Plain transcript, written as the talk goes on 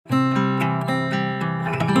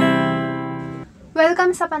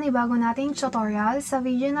Welcome sa panibago nating tutorial. Sa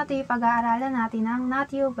video na ito, pag-aaralan natin ang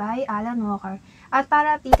Not You by Alan Walker. At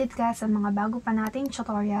para updated ka sa mga bago pa nating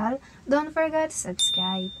tutorial, don't forget to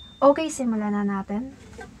subscribe. Okay, simulan na natin.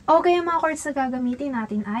 Okay, ang mga chords na gagamitin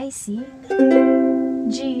natin ay C,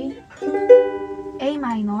 G, A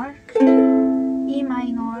minor, E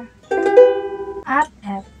minor, at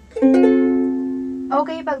F.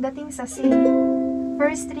 Okay, pagdating sa C,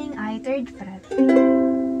 first string ay 3rd fret.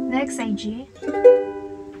 Next ay G.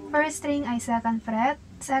 First string ay 2nd fret,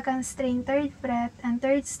 2nd string 3rd fret, and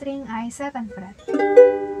 3rd string ay 2nd fret.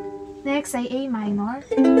 Next ay A minor.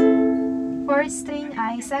 4th string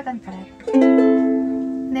ay 2nd fret.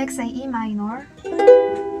 Next ay E minor.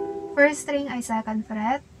 First string ay 2nd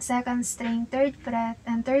fret, 2nd string 3rd fret,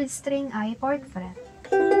 and 3rd string ay 4th fret.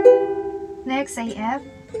 Next ay F.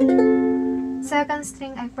 2nd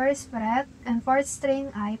string ay 1st fret, and 4th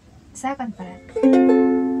string ay 2nd fret.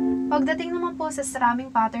 Pagdating naman po sa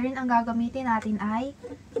strumming pattern, ang gagamitin natin ay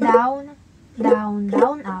down, down,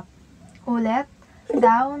 down, up. Ulit,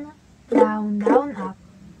 down, down, down, up.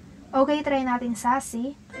 Okay, try natin sa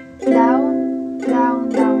C. Down, down,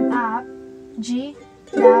 down, up. G,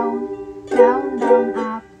 down, down, down,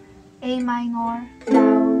 up. A minor,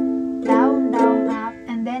 down, down, down, up.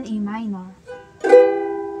 And then E minor.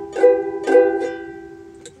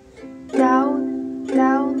 Down,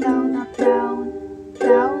 down, down, up, down.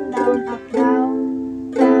 Down, down, up, down,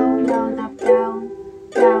 down, down, up, down,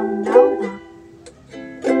 down, down, up.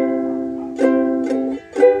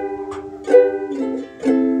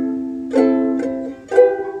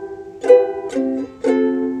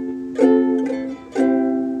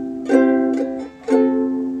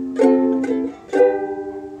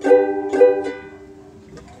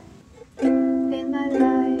 In my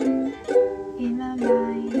life, in my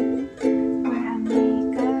mind, where I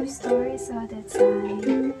make up stories all the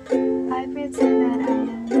time, I pretend that I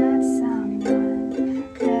am not someone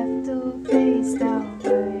left to face the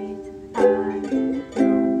world. I know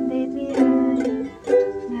lately I'm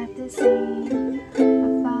not the same. I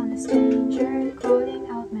found a stranger calling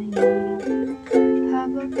out my name.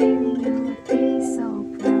 Have a feeling you would be so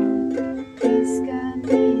proud. He's gonna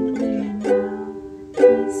need me now.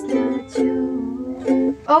 He's not you.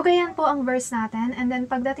 Okay, yan po ang verse natin. And then,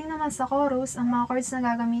 pagdating naman sa chorus, ang mga chords na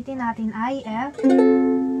gagamitin natin ay F,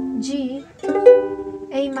 G,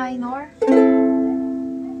 A minor,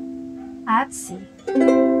 at C.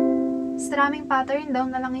 Strumming pattern,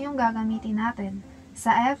 down na lang yung gagamitin natin.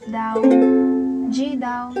 Sa F, down, G,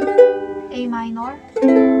 down, A minor,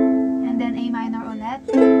 and then A minor ulit,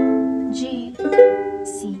 G,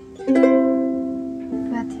 C.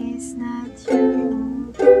 But he's not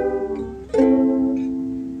you.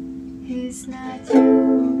 He's not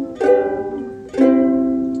you.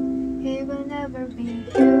 He will never be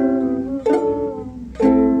you.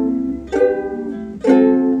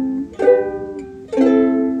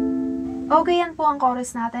 Okay, yan po ang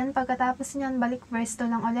chorus natin. Pagkatapos nyan, balik verse 2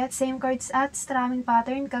 lang ulit. Same chords at strumming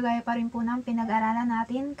pattern, kagaya pa rin po ng pinag-aralan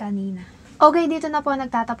natin kanina. Okay, dito na po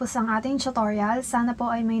nagtatapos ang ating tutorial. Sana po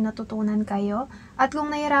ay may natutunan kayo. At kung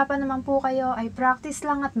nahirapan naman po kayo, ay practice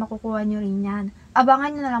lang at makukuha nyo rin yan.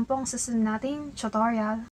 Abangan nyo na lang po ang susunod nating tutorial.